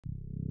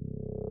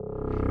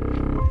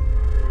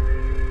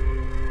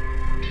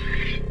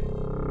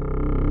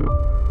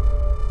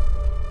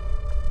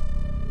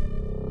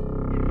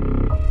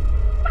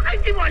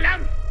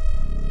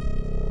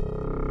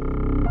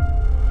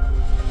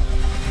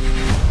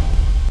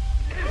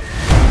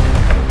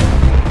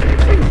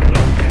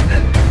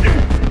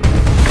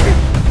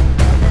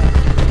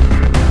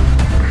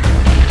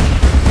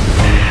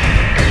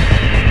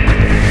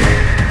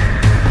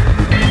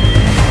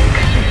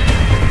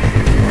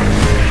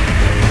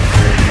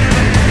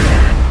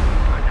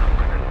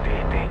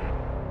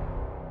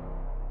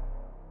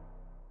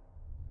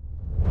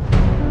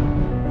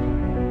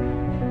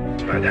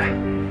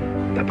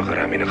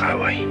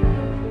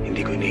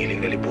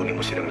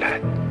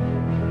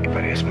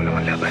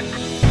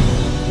naman.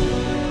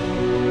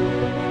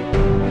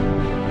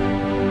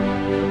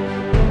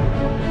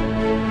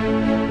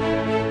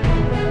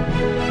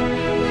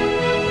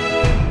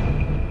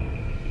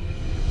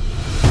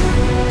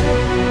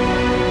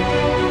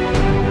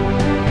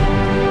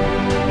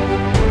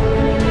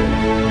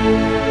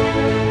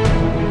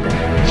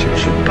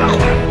 Sinusumpa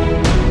ko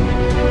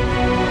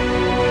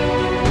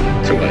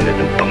sa ngalan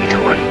ng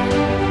Panginoon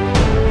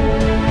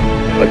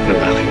at ng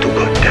aking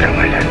dugo at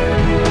karangalan.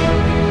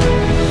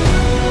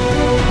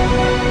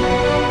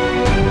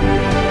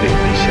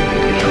 May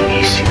sarili lang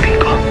isipin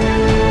ko.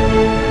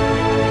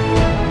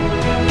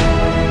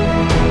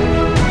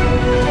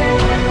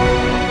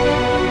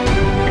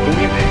 Kung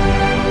hindi,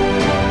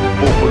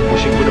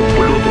 pupulpusin ko ng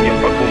pulutong yung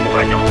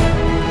pagmumukha niyo.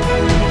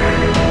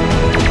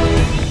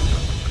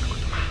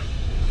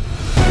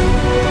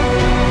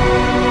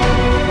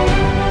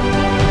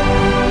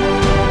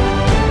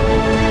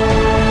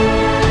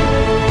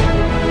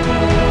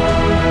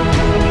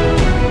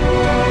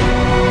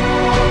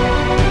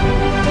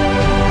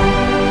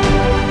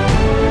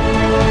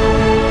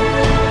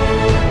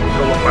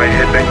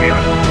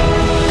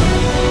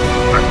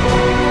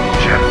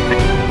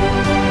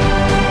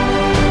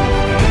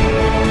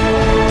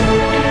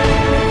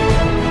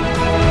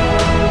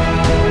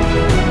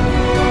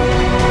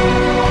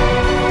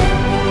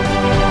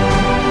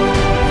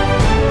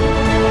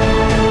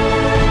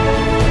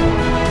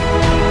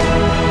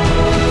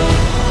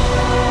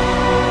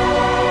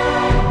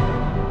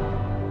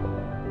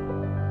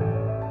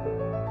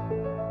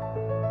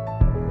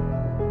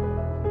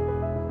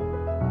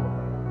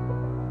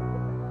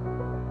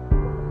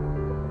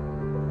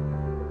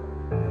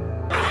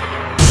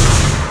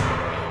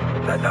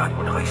 Dadaan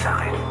mo na kayo sa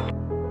akin.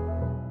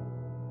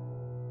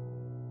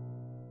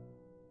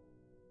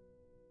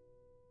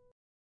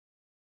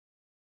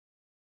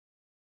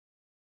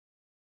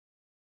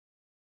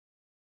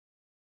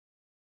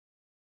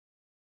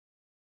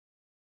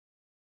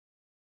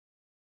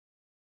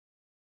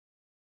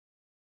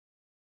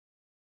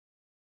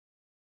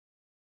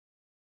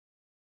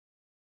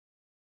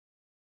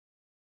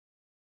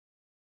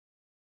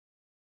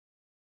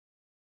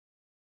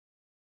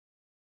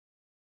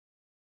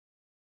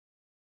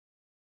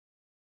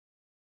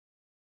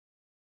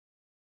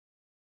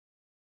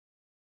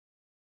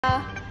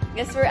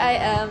 Guess where I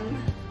am?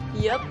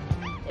 Yup,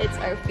 it's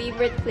our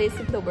favorite place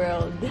in the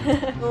world.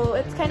 So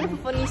it's kind of a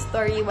funny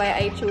story why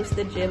I chose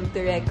the gym to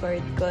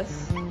record,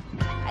 because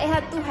I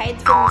had to hide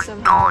from you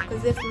somehow,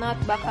 because if not,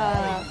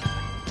 baka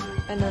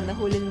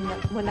nahuli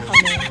mo na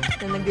kami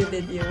na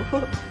nag-video.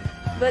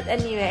 But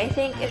anyway, I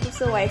think it was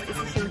a wise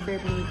decision for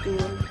me to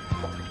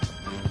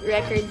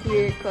record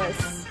here,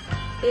 because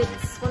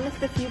it's one of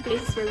the few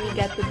places where we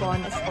get to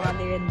bond as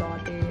father and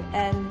daughter.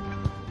 And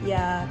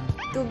yeah,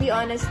 to be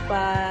honest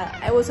pa,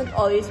 I wasn't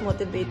always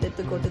motivated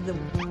to go to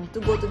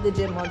the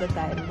gym all the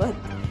time. But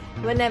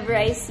whenever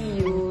I see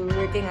you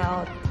working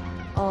out,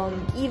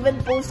 even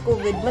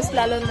post-COVID, mas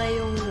lalo na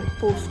yung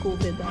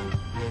post-COVID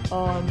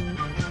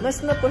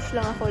mas na-push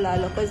lang ako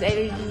lalo because I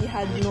really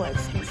had no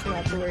excuse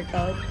not to work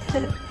out.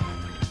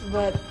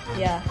 But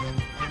yeah,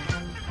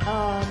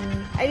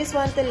 I just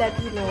want to let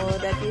you know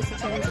that you're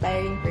such an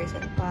inspiring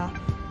person pa.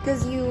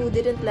 Because you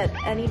didn't let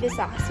any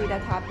disaster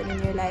that happened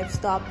in your life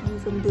stop you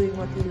from doing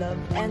what you love.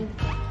 And,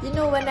 you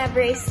know, whenever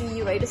I see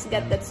you, I just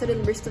get that sudden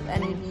burst of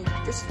energy.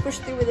 Just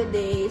push through with the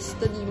day,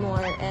 study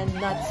more, and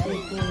not sleep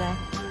muna.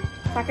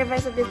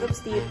 Sacrifice a bit of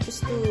sleep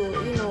just to,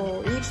 you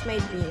know, reach my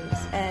dreams.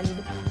 And,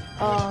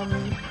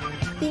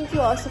 thank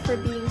you also for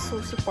being so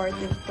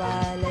supportive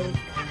pa. Like,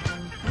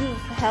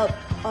 you've helped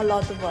a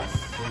lot of us.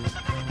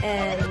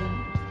 And,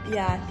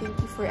 yeah, thank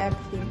you for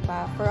everything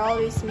pa. For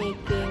always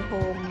making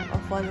home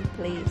a fun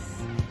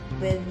place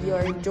with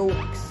your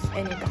jokes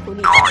and your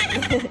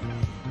kakulitan.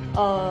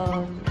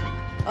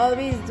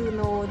 Always do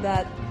know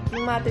that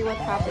no matter what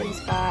happens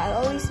pa,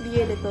 I'll always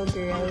be your little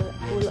girl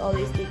who will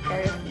always take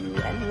care of you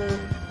and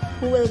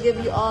who will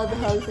give you all the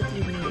hugs that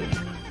you need.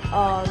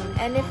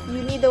 And if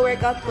you need a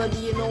workout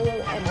buddy, you know,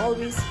 I'm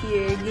always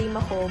here, game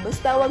ako.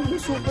 Basta wag yung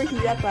super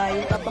hirap pa,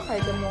 yung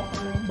papakarga mo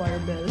ako ng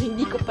barbell.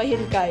 Hindi ko pa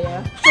yun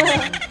kaya.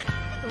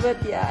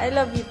 But yeah, I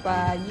love you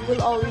pa. You will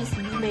always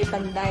be my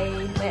panday,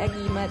 my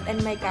agimat,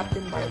 and my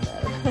captain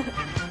barbell.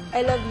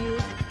 I love you.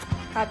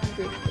 Happy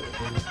birthday.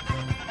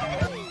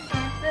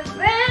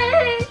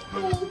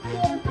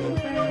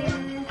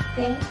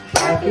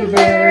 Happy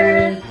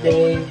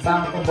birthday,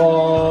 Papa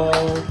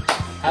Bong.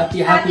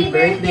 Happy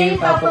birthday,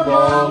 Papa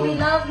Bong. We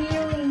love you,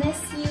 we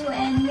miss you,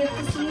 and we hope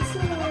to see you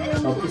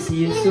soon. Hope to see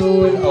you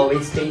soon.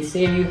 Always stay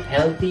safe,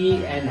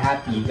 healthy, and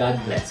happy.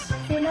 God bless.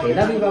 Okay,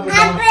 love you, Papa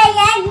Bong.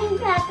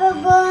 Papa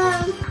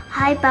Bong.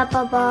 Hi,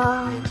 Papa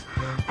Bong.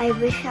 I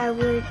wish I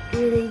were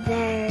really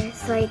there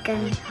so I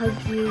can hug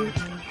you.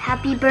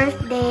 Happy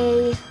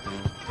birthday.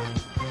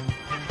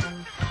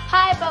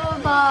 Hi, Papa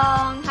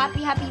Bong.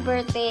 Happy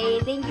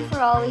birthday. Thank you for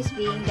always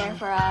being there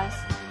for us.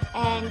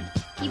 And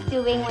keep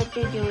doing what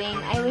you're doing.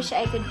 I wish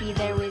I could be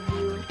there with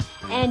you.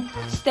 And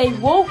stay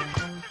woke.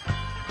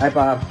 Hi,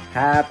 Pop.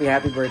 Happy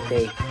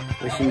birthday.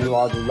 Wishing you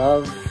all the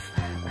love,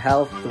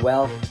 health,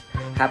 wealth,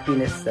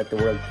 happiness that the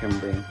world can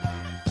bring.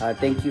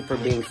 Thank you for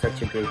being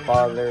such a great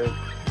father,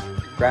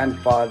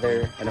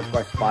 grandfather, and of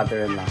course,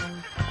 father-in-law.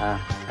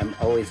 I'm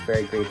always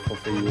very grateful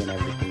for you and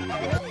everything you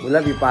do. We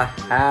love you, Pa.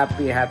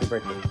 Happy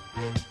birthday.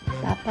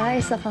 Papa,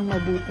 isa kang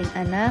mabuting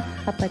anak,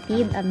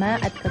 kapatid, ama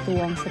at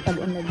katuwang sa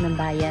pag-unlad ng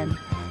bayan.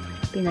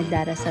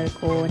 Pinagdarasal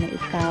ko na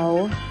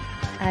ikaw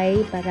ay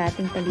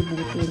parating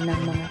palibutin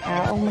ng mga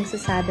taong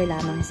magsasabi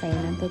lamang sa'yo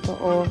ng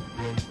totoo.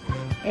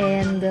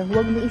 And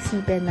huwag mo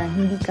isipin na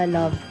hindi ka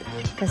loved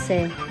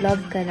kasi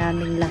love ka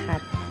naming lahat.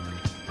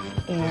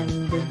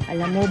 And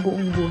alam mo,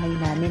 buong buhay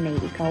namin ay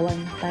ikaw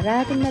ang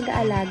parating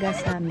nag-aalaga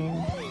sa amin.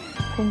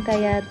 Kung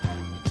kaya't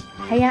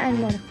hayaan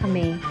mo na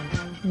kami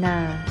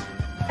na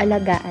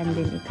alagaan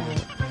din ikaw.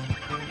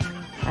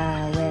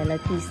 Well,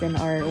 at least in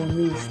our own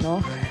ways,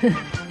 no?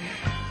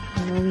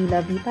 We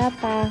love you,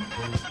 Papa.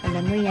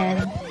 Alam mo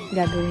yan,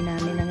 gagawin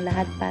namin ang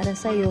lahat para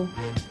sa'yo.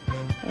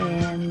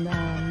 And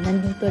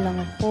nandito lang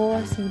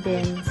ako, si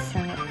Ben, sa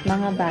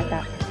mga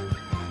bata.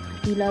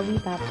 We love you,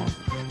 Papa.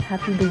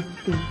 Happy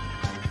birthday.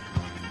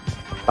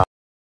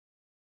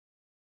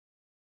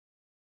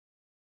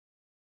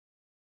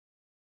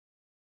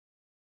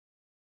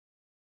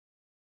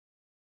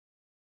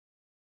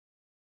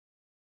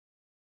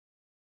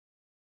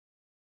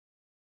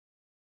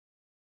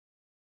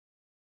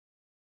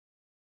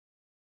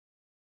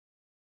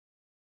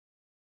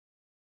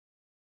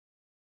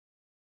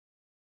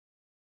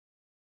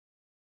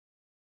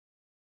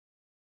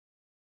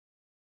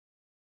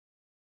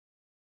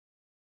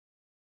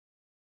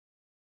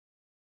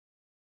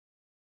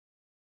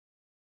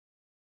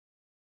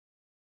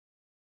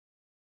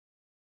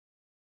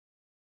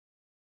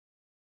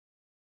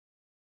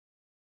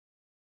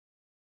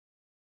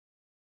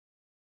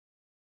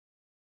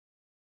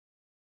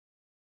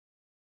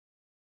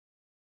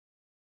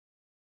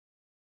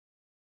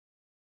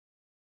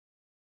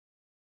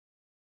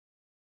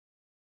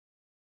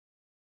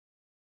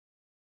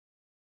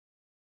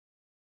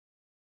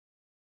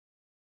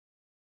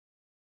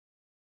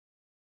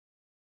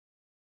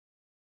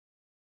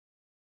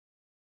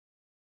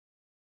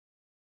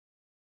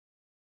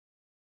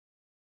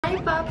 Hi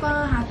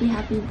Papa!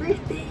 Happy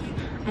birthday!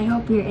 I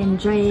hope you're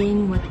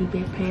enjoying what we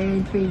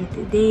prepared for you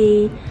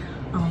today.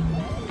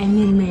 I'm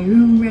in my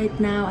room right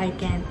now. I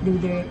can't do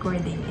the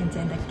recording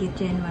inside the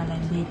kitchen while I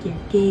bake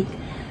your cake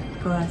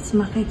because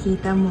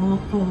makikita mo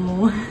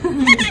ko.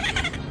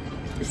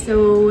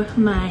 So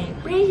my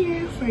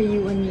prayer for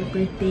you on your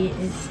birthday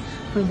is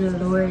for the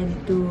Lord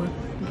to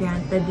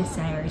grant the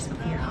desires of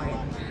your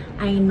heart.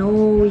 I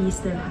know you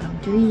still have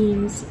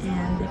dreams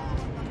and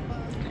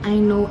I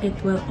know it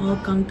will all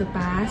come to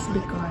pass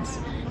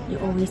because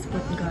you always put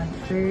God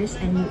first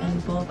and you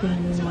involve Him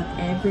in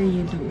whatever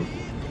you do.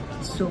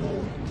 So,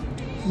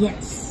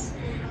 yes,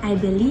 I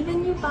believe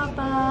in you,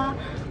 Papa.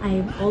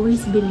 I've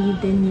always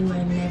believed in you.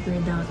 I've never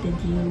doubted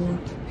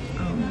you.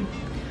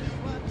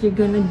 You're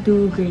gonna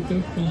do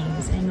greater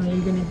things. I know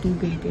you're gonna do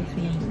greater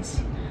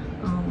things.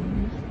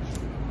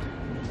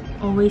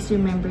 Always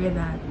remember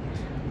that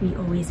we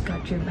always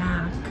got your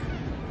back.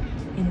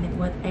 And that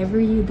whatever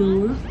you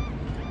do,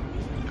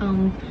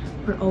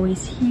 we're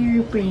always here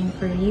praying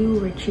for you.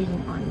 We're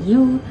cheering on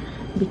you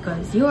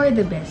because you're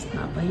the best,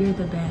 Papa. You're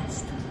the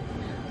best.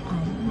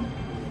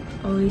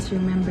 Always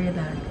remember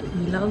that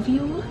we love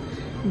you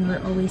and we're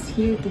always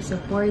here to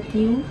support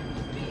you.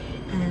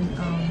 And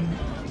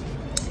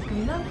I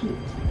love you.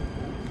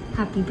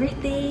 Happy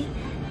birthday.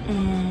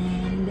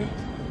 And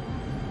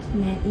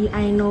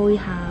I know you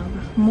have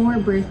more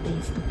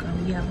birthdays to come.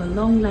 You have a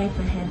long life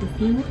ahead of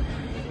you.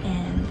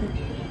 And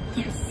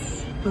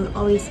yes, we'll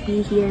always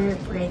be here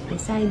right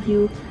beside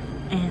you.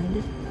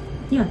 And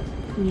yun,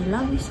 we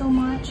love you so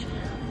much.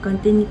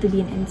 Continue to be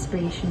an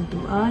inspiration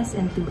to us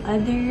and to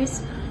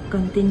others.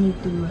 Continue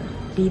to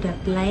be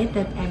that light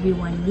that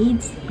everyone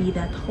needs. Be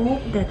that hope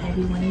that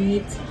everyone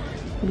needs.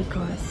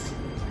 Because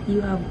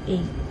you have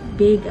a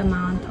big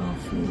amount of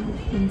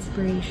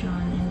inspiration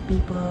and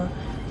people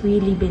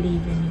really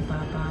believe in you,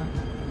 Papa.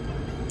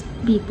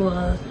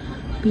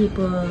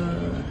 People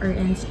are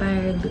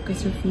inspired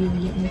because of you.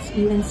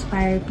 You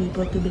inspire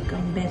people to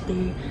become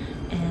better,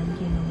 and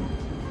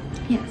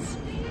yes.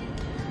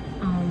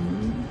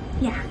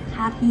 Yeah,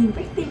 happy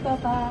birthday,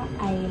 Papa.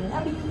 I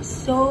love you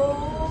so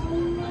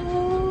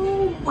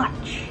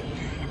much.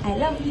 I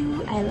love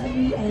you. I love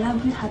you. I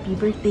love you. Happy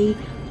birthday.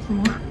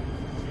 Mwah.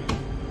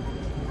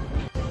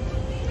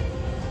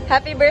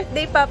 Happy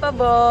birthday, Papa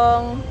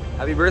Bong!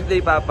 Happy birthday,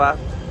 Papa!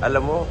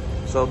 Alam mo,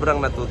 sobrang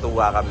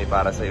natutuwa kami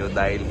para sa'yo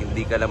dahil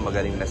hindi ka lang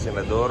magaling na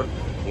senador,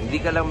 hindi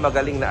ka lang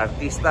magaling na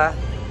artista,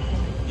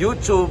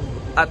 YouTube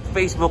at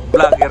Facebook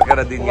vlogger ka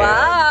na din ngayon.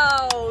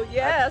 Wow!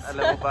 Yes! At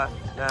alam mo pa,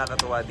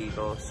 nakakatuwa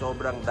dito,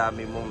 sobrang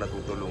dami mong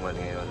natutulungan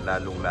ngayon,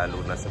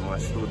 lalong-lalo na sa mga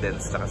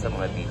students at sa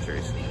mga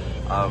teachers.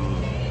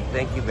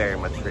 Thank you very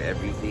much for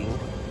everything.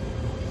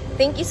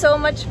 Thank you so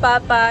much,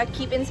 Papa.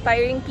 Keep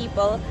inspiring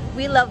people.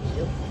 We love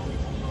you.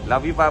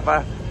 Love you,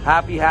 Papa.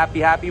 Happy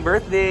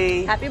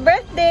birthday! Happy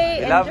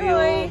birthday! We love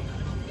Enjoy!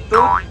 you!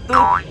 Hi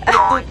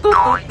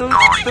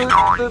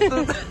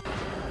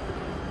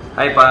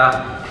Pa,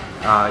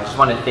 I just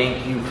want to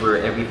thank you for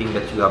everything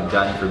that you have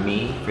done for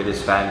me, for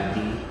this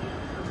family,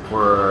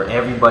 for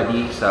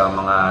everybody sa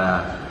mga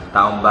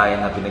taong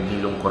bayan na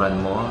pinaghilungkuran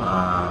mo.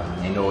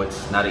 I know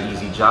it's not an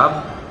easy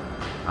job.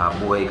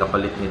 Buhay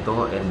kapalit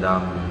nito, and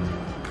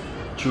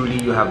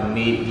truly you have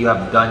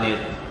done it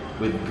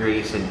with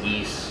grace and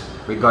ease,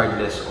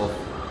 regardless of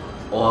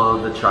all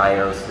the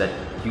trials that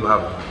you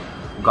have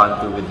gone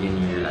through within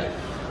your life.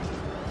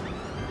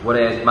 What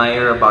I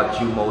admire about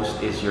you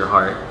most is your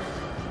heart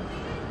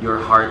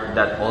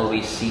that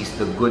always sees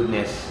the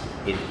goodness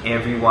in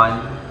everyone,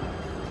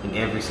 in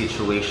every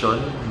situation,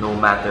 no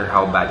matter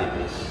how bad it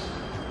is.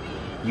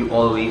 You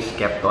always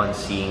kept on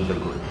seeing the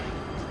good.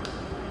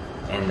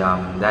 And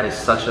that is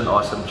such an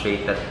awesome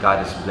trait that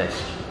God has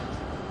blessed you.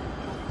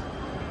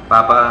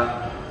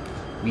 Papa,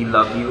 we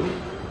love you,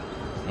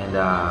 and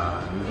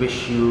we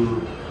wish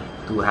you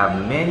to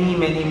have many,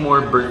 many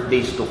more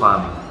birthdays to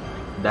come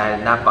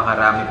dahil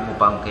napakarami mo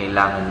pang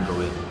kailangan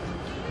gawin.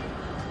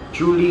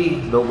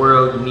 Truly, the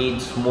world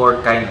needs more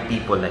kind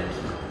people like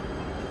you.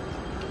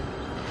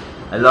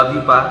 I love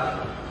you, Pa.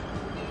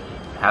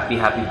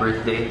 Happy, happy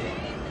birthday.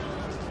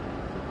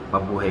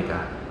 Mabuhay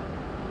ka.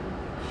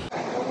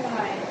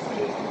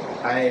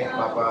 Hi,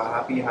 Papa.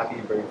 Happy,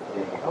 happy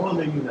birthday. How old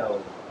are you now?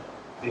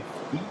 50?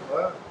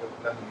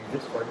 You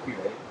just 40,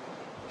 right?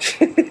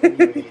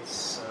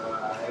 Anyways,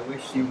 I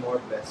wish you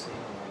more blessing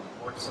and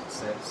more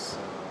success.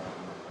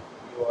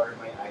 You are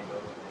my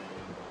idol,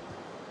 and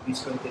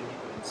please continue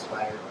to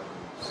inspire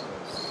others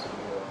because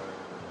you are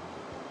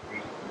a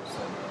great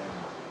person, and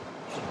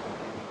you should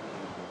continue to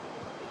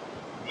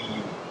be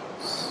you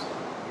because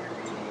you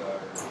really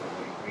are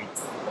a great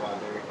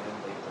father and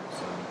a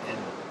person and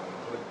a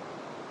good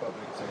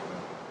public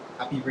servant.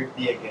 Happy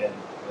birthday again.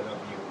 I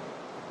love you.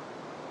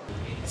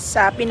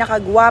 Sa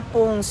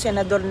pinakagwapong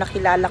senador na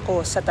kilala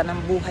ko sa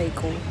tanang buhay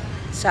ko,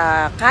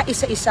 sa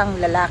kaisa-isang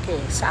lalaki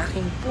sa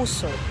aking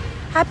puso,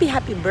 happy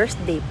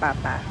birthday,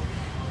 Papa.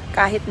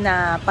 Kahit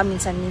na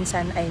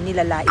paminsan-minsan ay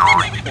nilalait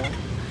mo ako.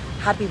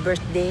 Happy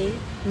birthday.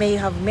 May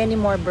you have many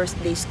more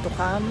birthdays to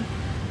come.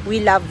 We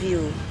love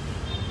you,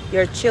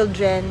 your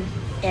children,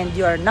 and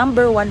your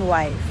 #1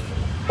 wife,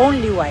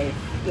 only wife,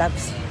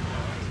 loves you.